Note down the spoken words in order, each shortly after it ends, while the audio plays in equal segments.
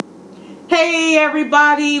Hey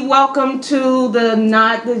everybody, welcome to the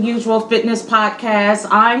Not the Usual Fitness Podcast.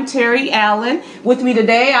 I'm Terry Allen. With me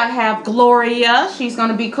today I have Gloria. She's going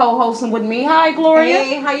to be co-hosting with me. Hi Gloria.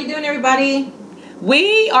 Hey, how you doing everybody?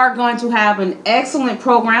 We are going to have an excellent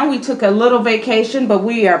program. We took a little vacation, but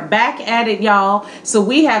we are back at it, y'all. So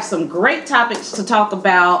we have some great topics to talk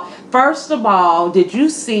about. First of all, did you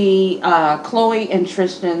see Khloe and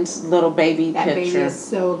Tristan's little baby That picture? baby is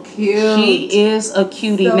so cute. She is a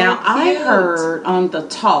cutie. So now, I cute. heard on the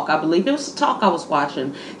talk, I believe it was the talk I was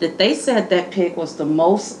watching, that they said that pic was the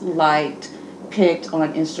most liked pic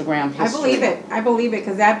on Instagram history. I believe it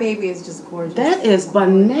because that baby is just gorgeous. That is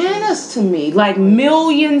bananas to me. Like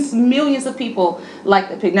millions of people like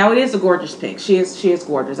the pic. Now it is a gorgeous pic. She is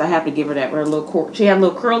gorgeous. I have to give her that. She had a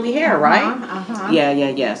little curly hair, right?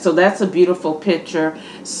 Yeah. So that's a beautiful picture.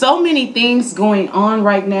 So many things going on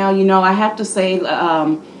right now. You know, I have to say,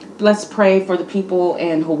 let's pray for the people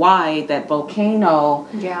in Hawaii. That volcano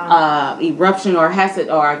eruption, or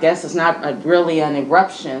I guess it's not really an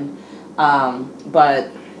eruption.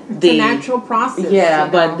 But it's a natural process. Yeah,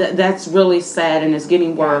 but that's really sad and it's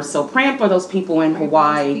getting worse. Yeah. So praying for those people in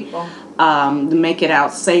Hawaii to make it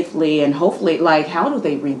out safely, and hopefully, like, how do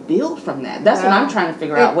they rebuild from that? That's what I'm trying to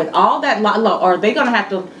figure out. With all that, are they going to have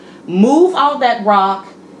to move all that rock?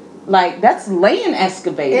 Like, that's land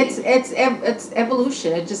excavating. It's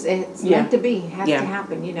evolution. It's meant to be. It has to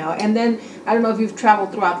happen, you know. And then I don't know if you've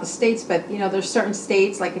traveled throughout the states, but you know, there's certain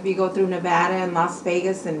states, like if you go through Nevada and Las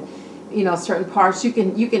Vegas and you know, certain parts, you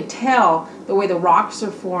can tell the way the rocks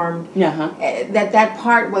are formed. That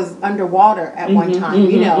part was underwater at one time,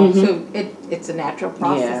 you know. So it's a natural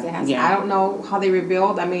process. I don't know how they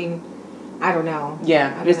rebuild. I mean, I don't know.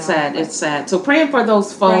 It's sad. It's sad. So praying for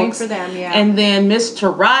those folks. Praying for them, And then Miss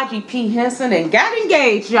Taraji P. Henson and got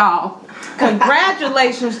engaged, y'all.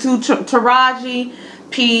 Congratulations to Taraji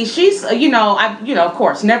P. She's, of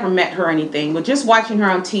course, never met her or anything, but just watching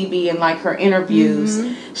her on TV and like her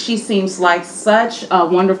interviews, she seems like such a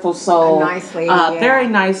wonderful soul. A nice lady. Very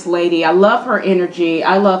nice lady. I love her energy.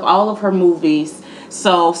 I love all of her movies.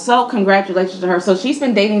 So congratulations to her. So she's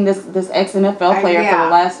been dating this ex-NFL player for the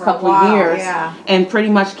last couple of years, and pretty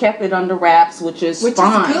much kept it under wraps, which is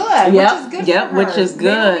fine. Which is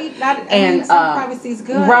good. And some privacy is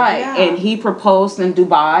good. Right. And he proposed in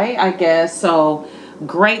Dubai, I guess. So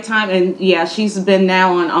great time. And she's been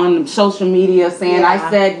now on social media saying I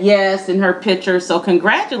said yes in her picture. So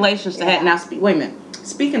congratulations to that. Now wait a minute.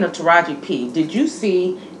 Speaking of Taraji P, did you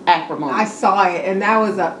see Acrimony? I saw it, and that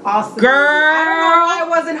was an awesome movie. I don't know why it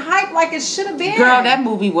wasn't hyped like it should have been. Girl, that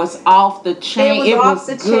movie was off the chain. It was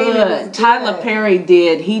good. Tyler Perry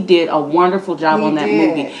did a wonderful job on that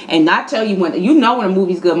movie. And I tell you, when a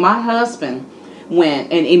movie's good, my husband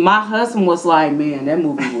went, and my husband was like, man, that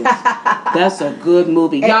movie was that's a good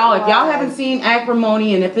movie. Y'all, if y'all haven't seen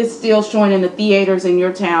Acrimony, and if it's still showing in the theaters in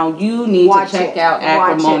your town, you need to check out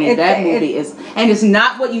Acrimony. That movie is, and it's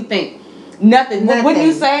not what you think. Nothing. Wouldn't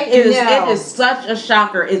you say? It is such a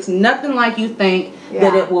shocker. It's nothing like you think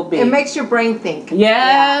that it will be. It makes your brain think.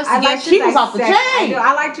 Yes. She was off the chain.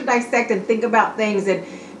 I like to dissect and think about things, and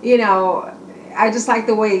you know, I just like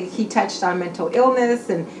the way he touched on mental illness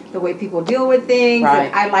and the way people deal with things. Right.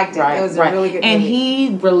 And I liked it. It was a really good movie. And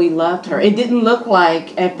he really loved her. It didn't look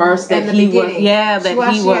like at first that he was. Yeah, that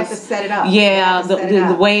he was. Had to set it up. Yeah,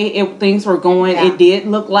 the way things were going, it did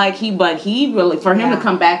look like but he really, for him to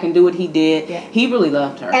come back and do what he did, he really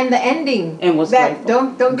loved her. And the ending. And was grateful.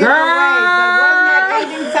 Don't give it away. But wasn't that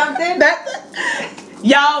ending something?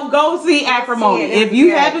 Y'all go see Acrimony. If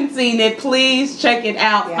you haven't seen it, please check it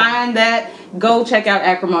out. Find that. Go check out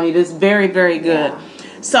Acrimony. It is very, very good.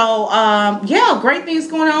 So, great things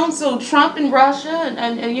going on. So Trump and Russia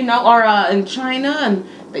and and China, and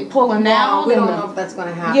they pulling out. We don't know if that's going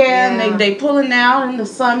to happen. And they pulling out in the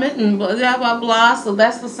summit and blah, blah, blah. So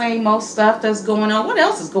that's the same old stuff that's going on. What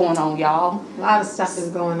else is going on, y'all? A lot of stuff is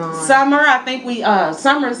going on. Summer, I think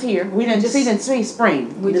summer's here. We didn't see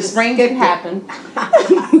spring. The spring didn't happen.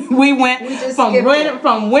 we went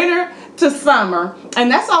from winter to summer,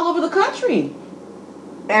 and that's all over the country.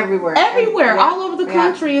 Everywhere, all over the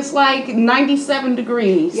country. It's like 97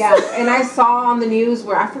 degrees. And I saw on the news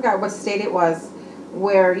where I forgot what state it was,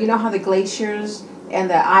 where you know how the glaciers and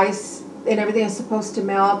the ice and everything is supposed to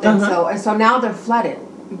melt, and so now they're flooded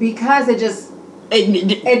because it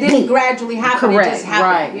didn't gradually happen. Correct. It just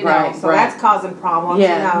happened. So that's causing problems.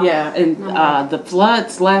 And the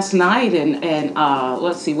floods last night, and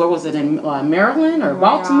let's see, where was it, in Maryland or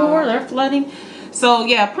Baltimore? They're flooding. So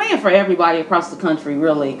praying for everybody across the country,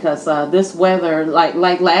 really, because this weather, like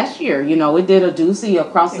last year, it did a doozy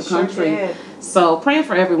across the country. Sure did. So praying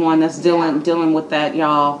for everyone that's dealing with that,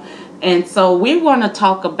 y'all. And so we want to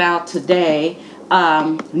talk about today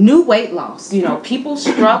new weight loss. You know, people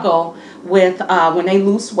struggle with when they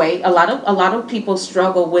lose weight. A lot of people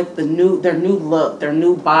struggle with their new look, their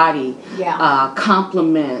new body,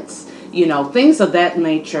 compliments. You know, things of that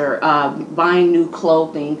nature. Buying new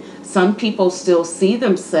clothing. Some people still see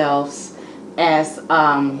themselves as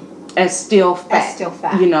still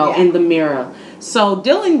fat. You know, in the mirror. So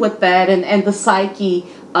dealing with that and the psyche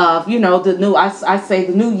of, you know, the new, I say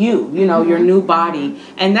the new you know, your new body.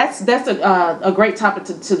 And that's a great topic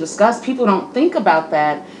to discuss. People don't think about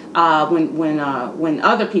that when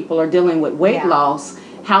other people are dealing with weight loss,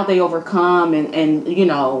 how they overcome and you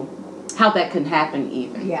know, how that can happen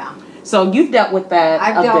even. Yeah. So you've dealt with that.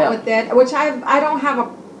 I've dealt with that, which I don't have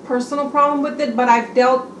a personal problem with it, but I've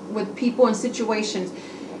dealt with people in situations.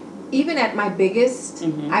 Even at my biggest,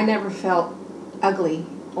 I never felt ugly,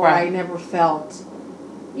 or I never felt,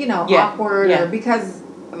 you know, awkward, or because,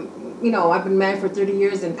 you know, I've been married for 30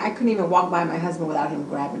 years and I couldn't even walk by my husband without him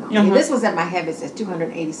grabbing on me. This was at my heaviest at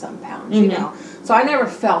 280 something pounds, you know, so I never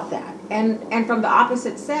felt that. And from the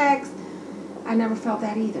opposite sex, I never felt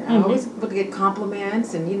that either. I always would get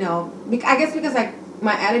compliments, and you know, I guess because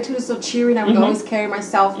my attitude is so cheery, and I would always carry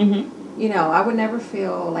myself. You know, I would never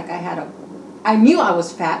feel like I knew I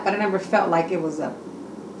was fat, but I never felt like it was a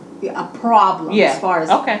problem as far as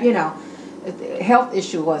you know, health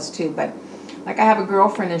issue was too. But like, I have a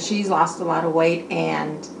girlfriend and she's lost a lot of weight,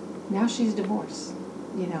 and now she's divorced,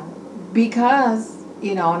 you know, because,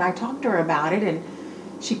 you know, and I talked to her about it, and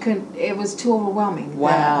she couldn't, it was too overwhelming.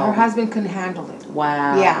 Wow. Her husband couldn't handle it.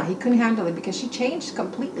 Wow. Yeah, he couldn't handle it because she changed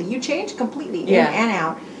completely. You changed completely in and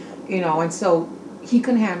out, you know, and so he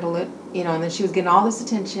couldn't handle it, you know, and then she was getting all this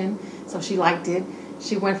attention, so she liked it.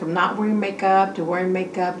 She went from not wearing makeup to wearing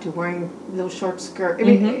makeup to wearing little short skirt. I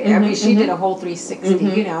mean, she did a whole 360,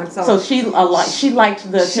 you know, and so she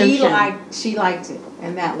liked the attention. She liked it,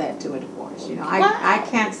 and that led to a divorce. You know, I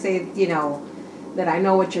can't say, you know, that I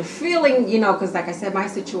know what you're feeling, you know, because like I said, my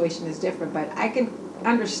situation is different, but I can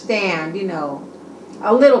understand, you know,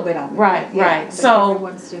 a little bit of it. Right.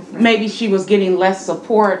 So maybe she was getting less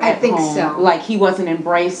support at home. I think so. Like he wasn't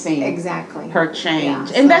embracing her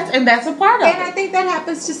change, and that's a part of it. And I think that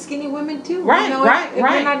happens to skinny women too. Right, you know, if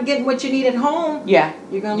you're not getting what you need at home, you're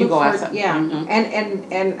gonna look for outside.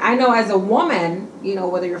 And I know as a woman, you know,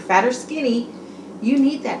 whether you're fat or skinny, you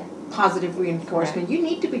need that positive reinforcement. You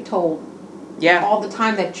need to be told all the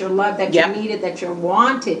time that you're loved, that you're needed, that you're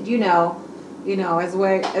wanted. You know, as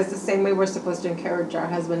the same way we're supposed to encourage our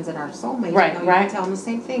husbands and our soulmates. Right, you know, you can tell them the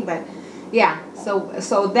same thing. But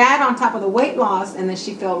so that on top of the weight loss, and then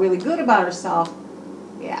she felt really good about herself.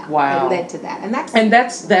 Yeah. Wow. It led to that, and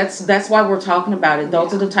that's why we're talking about it.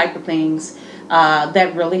 Those are the type of things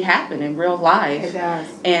that really happen in real life. It does.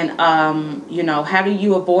 And you know, how do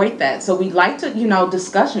you avoid that? So we'd like to, you know,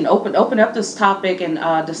 discussion, open up this topic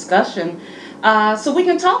and discussion. So we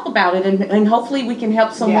can talk about it, and hopefully we can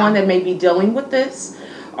help someone that may be dealing with this,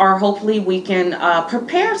 or hopefully we can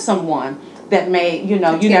prepare someone that may, you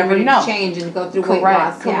know, you never know. Change and go through weight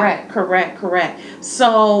loss. Correct.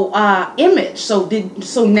 So image.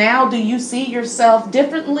 So now do you see yourself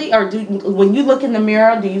differently, or when you look in the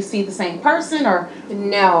mirror, do you see the same person, or?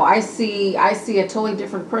 No, I see a totally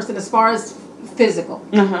different person as far as physical.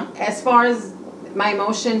 As far as my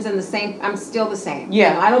emotions and I'm still the same. Yeah,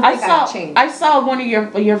 you know, I don't think I've changed. I saw one of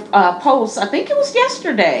your posts. I think it was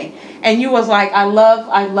yesterday, and you was like, "I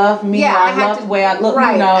love me. Yeah, I love the way I look."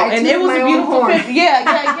 You know, and it was a beautiful picture.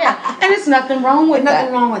 Yeah. And it's nothing wrong with that.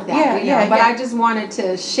 Nothing wrong with that. Yeah. But I just wanted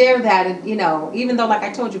to share that, and you know, even though, like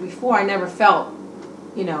I told you before, I never felt,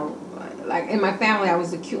 you know, like in my family, I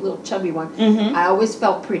was the cute little chubby one. I always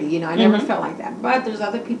felt pretty, you know. I never felt like that. But there's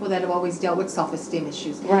other people that have always dealt with self-esteem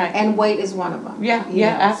issues. Right. And weight is one of them.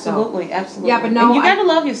 Absolutely. Yeah, but no, and you gotta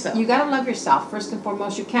love yourself. You gotta love yourself first and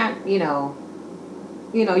foremost. You can't, you know,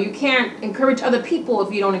 you can't encourage other people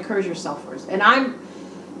if you don't encourage yourself first. And I'm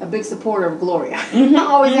a big supporter of Gloria. I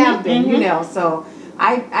always have been, you know. So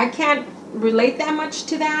I can't relate that much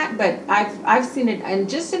to that, but I've seen it, and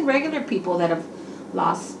just in regular people that have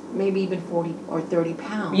lost maybe even 40 or 30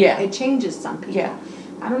 pounds. It changes some people.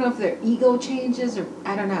 I don't know if their ego changes, or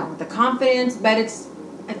I don't know, the confidence, but it's,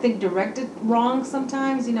 I think, directed wrong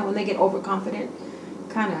sometimes, you know, when they get overconfident,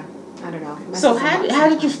 kind of, I don't know. So how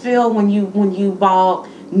did you feel when you bought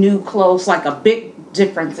new clothes, like a big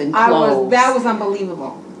difference in clothes? That was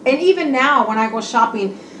unbelievable. And even now when I go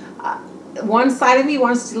shopping, one side of me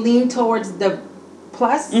wants to lean towards the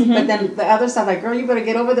plus, but then the other side, like, girl, you better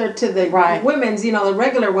get over there to the women's, you know, the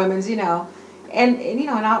regular women's, you know. And you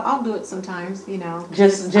know, and I'll do it sometimes, you know.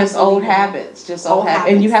 Just old habits,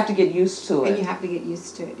 and you have to get used to it. And you have to get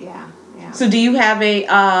used to it, yeah. Yeah. So do you have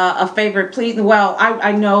a favorite please? Well,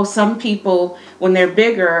 I know some people when they're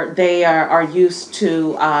bigger, they are used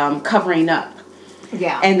to covering up.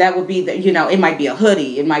 Yeah. And that would be you know, it might be a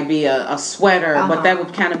hoodie, it might be a sweater, but that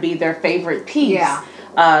would kind of be their favorite piece. Yeah.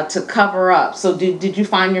 To cover up. So did you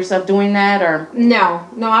find yourself doing that or? No,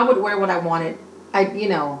 I would wear what I wanted. You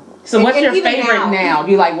know. So what's your favorite now?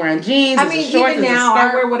 Do you like wearing jeans? I mean, shorts, even now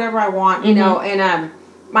I wear whatever I want, you know, and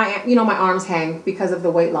my arms hang because of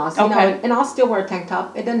the weight loss, you know, and I'll still wear a tank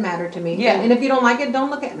top. It doesn't matter to me. Yeah. And if you don't like it,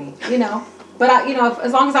 don't look at me, you know. But you know,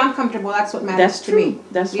 as long as I'm comfortable, that's what matters to me.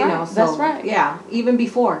 That's you right. know, so, that's right. Yeah. Even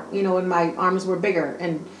before, you know, when my arms were bigger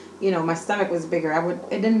and you know my stomach was bigger,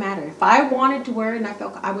 it didn't matter. If I wanted to wear it and I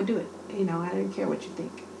felt, I would do it. You know, I didn't care what you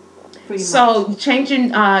think. So changing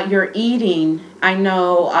your eating, I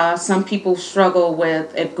know some people struggle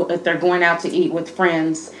with if they're going out to eat with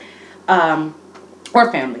friends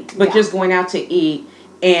or family, but just going out to eat,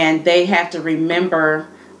 and they have to remember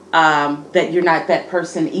that you're not that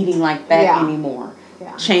person eating like that anymore.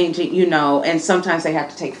 Yeah. Changing, you know, and sometimes they have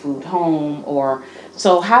to take food home or.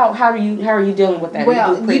 So how are you dealing with that?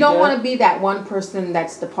 Well, you don't want to be that one person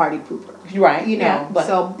that's the party pooper, right? You know,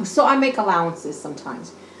 so I make allowances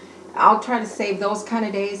sometimes. I'll try to save those kind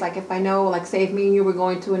of days. Like if I know, like say if me and you were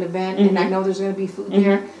going to an event and I know there's going to be food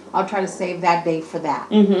there, I'll try to save that day for that.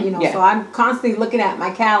 You know, so I'm constantly looking at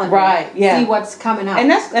my calendar, see what's coming up, and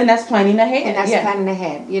that's planning ahead. And that's planning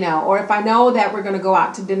ahead. You know, or if I know that we're going to go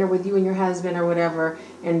out to dinner with you and your husband or whatever,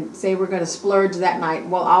 and say we're going to splurge that night,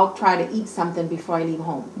 well, I'll try to eat something before I leave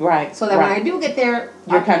home. Right. So that when I do get there,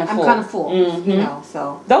 I'm kind of full. You know,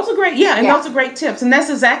 so those are great. Yeah, and those are great tips, and that's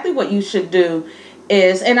exactly what you should do.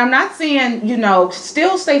 And I'm not saying, you know,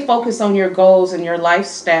 still stay focused on your goals and your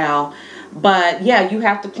lifestyle, but you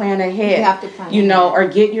have to plan ahead. You have to plan you know, or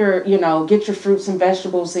get your fruits and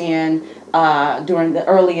vegetables in during the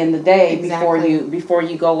early in the day before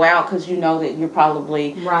you go out, because you know that you're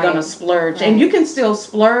probably gonna splurge. And you can still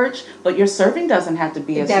splurge, but your serving doesn't have to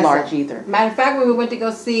be as large either. Matter of fact, when we went to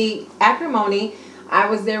go see Acrimony, I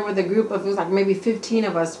was there with a group of, it was like maybe 15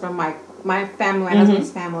 of us from my family, my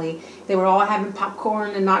husband's family. They were all having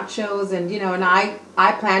popcorn and nachos, and you know, and I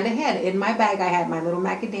planned ahead. In my bag I had my little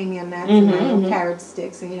macadamia nuts and my little carrot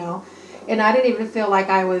sticks, and you know, and I didn't even feel like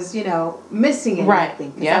I was, you know, missing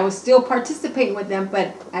anything, because I was still participating with them,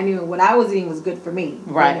 but I knew what I was eating was good for me,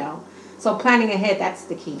 you know. So planning ahead, that's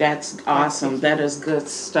the key. That's awesome. That is good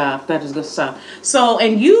stuff. So,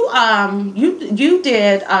 and you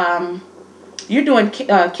did you're doing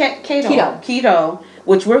keto,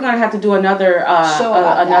 which we're going to have to do another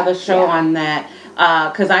show on that,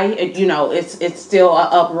 because it's still an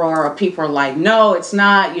uproar of people are like, no, it's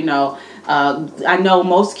not, you know. I know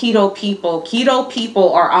most keto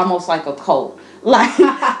people are almost like a cult. Like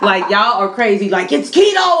y'all are crazy, like it's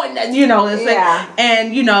keto, and you know,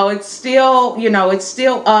 and you know, it's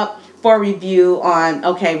still up for review on,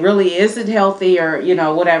 okay, really, is it healthy, or you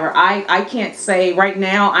know, whatever. I can't say right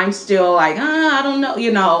now. I'm still like, I don't know,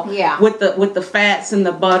 you know, with the fats and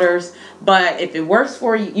the butters. But if it works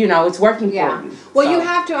for you, you know, it's working for you. Well, you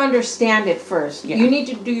have to understand it first. You need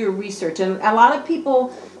to do your research, and a lot of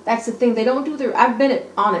people, that's the thing, they don't do their. I've been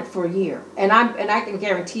on it for a year, and I can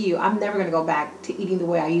guarantee you, I'm never going to go back to eating the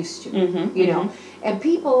way I used to. You know, and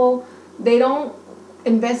people, they don't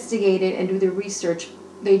investigate it and do their research.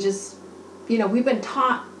 They just, you know, we've been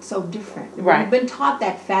taught so different. We've been taught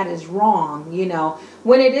that fat is wrong, you know,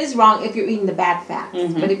 when it is wrong if you're eating the bad fats.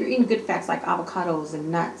 But if you're eating good fats like avocados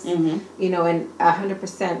and nuts, you know, and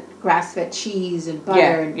 100% grass-fed cheese and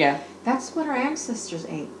butter, and that's what our ancestors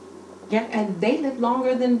ate. Yeah. And they lived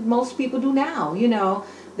longer than most people do now, you know.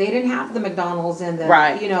 They didn't have the McDonald's and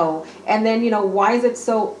the, you know, and then, you know, why is it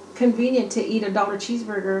so convenient to eat $1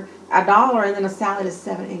 cheeseburger, $1, and then a salad is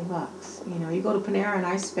 $7-8? You know, you go to Panera and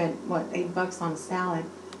I spent $8 on a salad,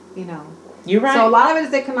 you know. You're right. So a lot of it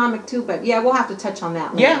is economic too, but we'll have to touch on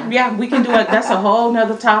that later. Yeah, we can do it. That's a whole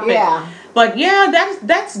nother topic. But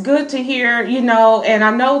that's good to hear, you know, and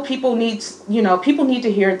I know people need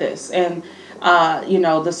to hear this, and you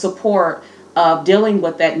know, the support of dealing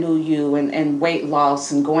with that new you and weight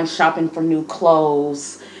loss and going shopping for new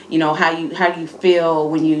clothes. You know, how you feel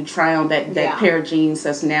when you try on that pair of jeans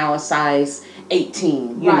that's now a size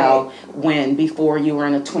 18, you know, when before you were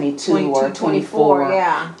in a 22 or 24.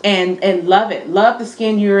 And love it. Love the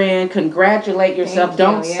skin you're in. Congratulate yourself.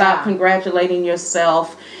 Don't stop congratulating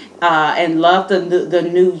yourself. And love the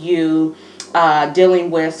new you.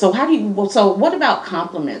 dealing with. So what about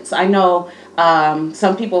compliments? I know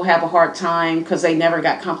some people have a hard time because they never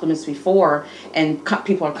got compliments before, and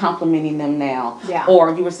people are complimenting them now. Yeah.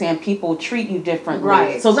 Or you were saying people treat you differently.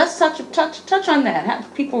 Right. So let's touch on that. How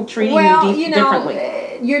people treating you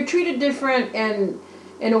differently? You're treated different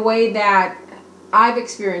in a way that I've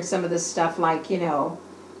experienced some of this stuff. Like,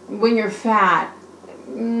 when you're fat,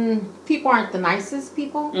 people aren't the nicest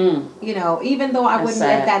people. Even though I wouldn't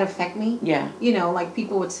let that affect me. Yeah. Like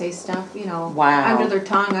people would say stuff, wow, under their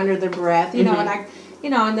tongue, under their breath, and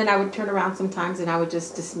and then I would turn around sometimes and I would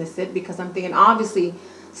just dismiss it because I'm thinking, obviously,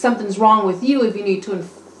 something's wrong with you if you need to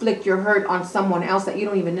inflict your hurt on someone else that you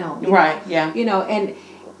don't even know. Right. Yeah. And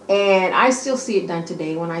I still see it done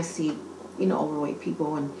today when I see, overweight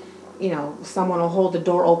people and. Someone will hold the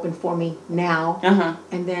door open for me now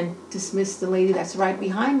and then dismiss the lady that's right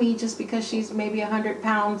behind me just because she's maybe 100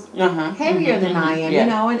 pounds heavier than I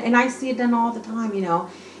am, and I see it done all the time,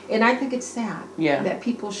 and I think it's sad that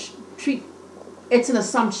people treat, it's an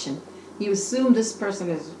assumption. You assume this person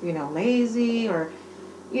is, lazy or,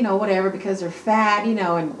 whatever because they're fat,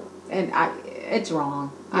 and it's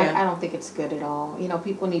wrong. I don't think it's good at all.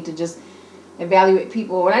 People need to just evaluate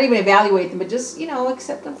people, or not even evaluate them, but just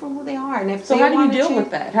accept them for who they are. And if so, how do you deal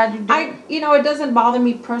with that? How do you deal? It doesn't bother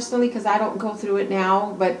me personally because I don't go through it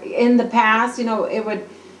now. But in the past, it would.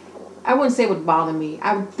 I wouldn't say it would bother me.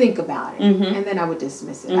 I would think about it, and then I would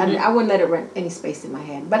dismiss it. I wouldn't let it rent any space in my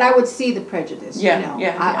head. But I would see the prejudice.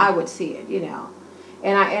 I would see it.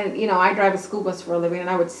 And I drive a school bus for a living,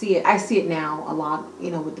 and I would see it. I see it now a lot.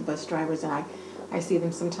 With the bus drivers, and I see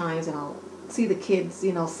them sometimes, and I'll see the kids,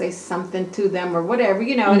 say something to them or whatever,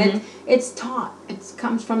 and it's taught. It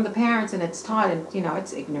comes from the parents, and it's taught, and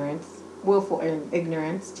it's ignorance, willful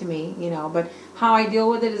ignorance to me, But how I deal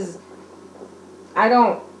with it is, I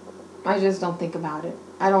just don't think about it.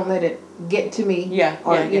 I don't let it get to me,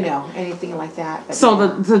 anything like that. But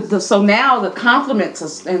so so now the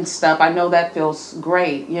compliments and stuff, I know that feels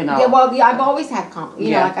great, Yeah, well, I've always had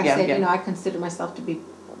compliments. Like I said, I consider myself to be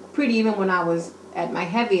pretty even when I was at my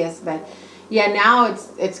heaviest, but. Yeah, now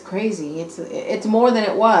it's crazy. It's more than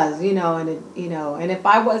it was, and if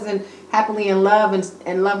I wasn't happily in love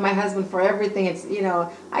and love my husband for everything, it's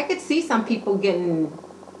I could see some people getting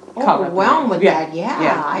overwhelmed with that.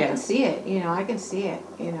 I can see it. I can see it.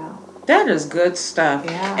 That is good stuff.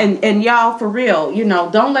 Yeah. And y'all, for real,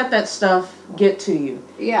 don't let that stuff get to you.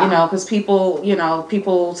 Yeah. Because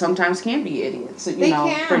people sometimes can be idiots. They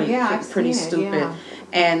can. Pretty stupid. Yeah.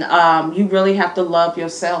 And you really have to love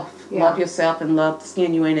yourself. Yeah. Love yourself and love the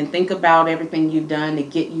skin you in, and think about everything you've done to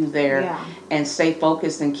get you there, and stay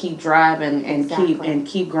focused and keep driving and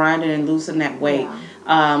keep grinding and losing that weight.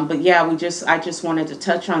 Yeah. But I just wanted to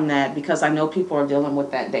touch on that because I know people are dealing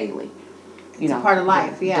with that daily. It's a part of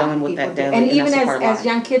life, dealing with that daily. And even as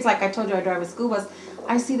young kids, like I told you, I drive a school bus.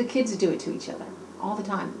 I see the kids do it to each other all the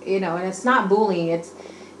time. And it's not bullying.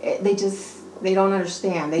 They don't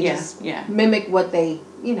understand. They just mimic what they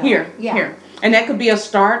Here. And that could be a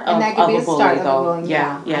start of a bully, though.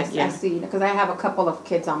 I see. Because I have a couple of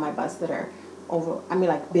kids on my bus that are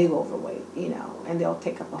big overweight, and they'll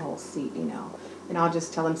take up a whole seat, and I'll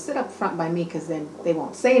just tell them, sit up front by me, because then they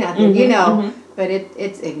won't say nothing, but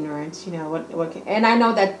it's ignorance, and I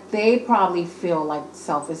know that they probably feel like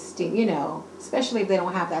self-esteem, especially if they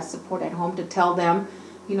don't have that support at home to tell them,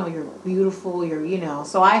 you're beautiful,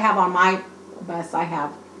 so I have on my bus, I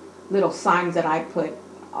have little signs that I put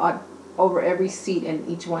over every seat, and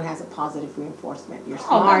each one has a positive reinforcement. You're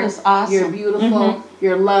smart. That is awesome. You're beautiful.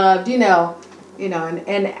 You're loved.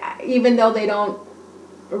 And even though they don't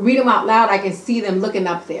read them out loud, I can see them looking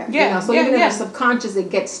up there. So even in their subconscious, it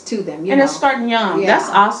gets to them. And it's starting young. That's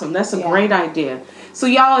awesome. That's a great idea. So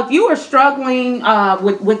y'all, if you are struggling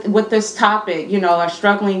with this topic, are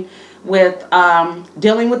struggling with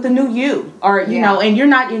dealing with the new you, or and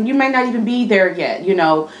you may not even be there yet.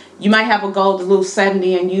 You might have a goal to lose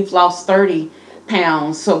 70 and you've lost 30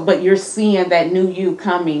 pounds. But you're seeing that new you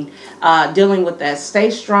coming, dealing with that.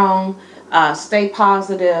 Stay strong, stay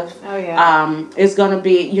positive. Oh yeah. It's gonna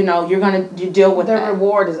be, you're gonna deal with that. The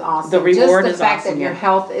reward is awesome. The reward is awesome. Just the fact that your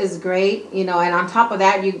health is great, and on top of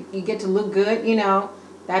that, you get to look good.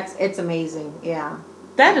 It's amazing. Yeah.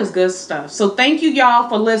 That is good stuff. So thank you, y'all,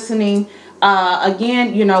 for listening.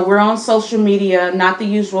 Again, we're on social media, Not the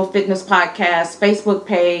Usual Fitness Podcast, Facebook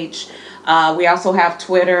page. We also have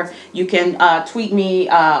Twitter. You can tweet me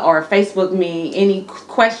or Facebook me any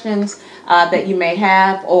questions that you may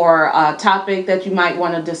have, or a topic that you might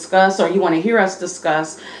want to discuss, or you want to hear us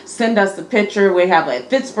discuss. Send us the picture. We have a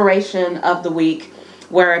Fitspiration of the week.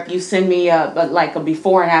 where if you send me like a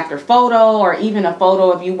before and after photo, or even a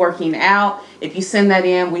photo of you working out, if you send that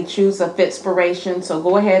in, we choose a Fitspiration. So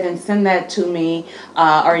go ahead and send that to me,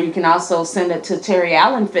 or you can also send it to Terry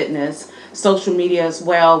Allen Fitness social media as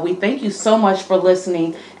well. We thank you so much for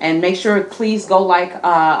listening, and make sure please go like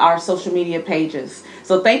our social media pages.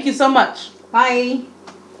 So thank you so much. Bye.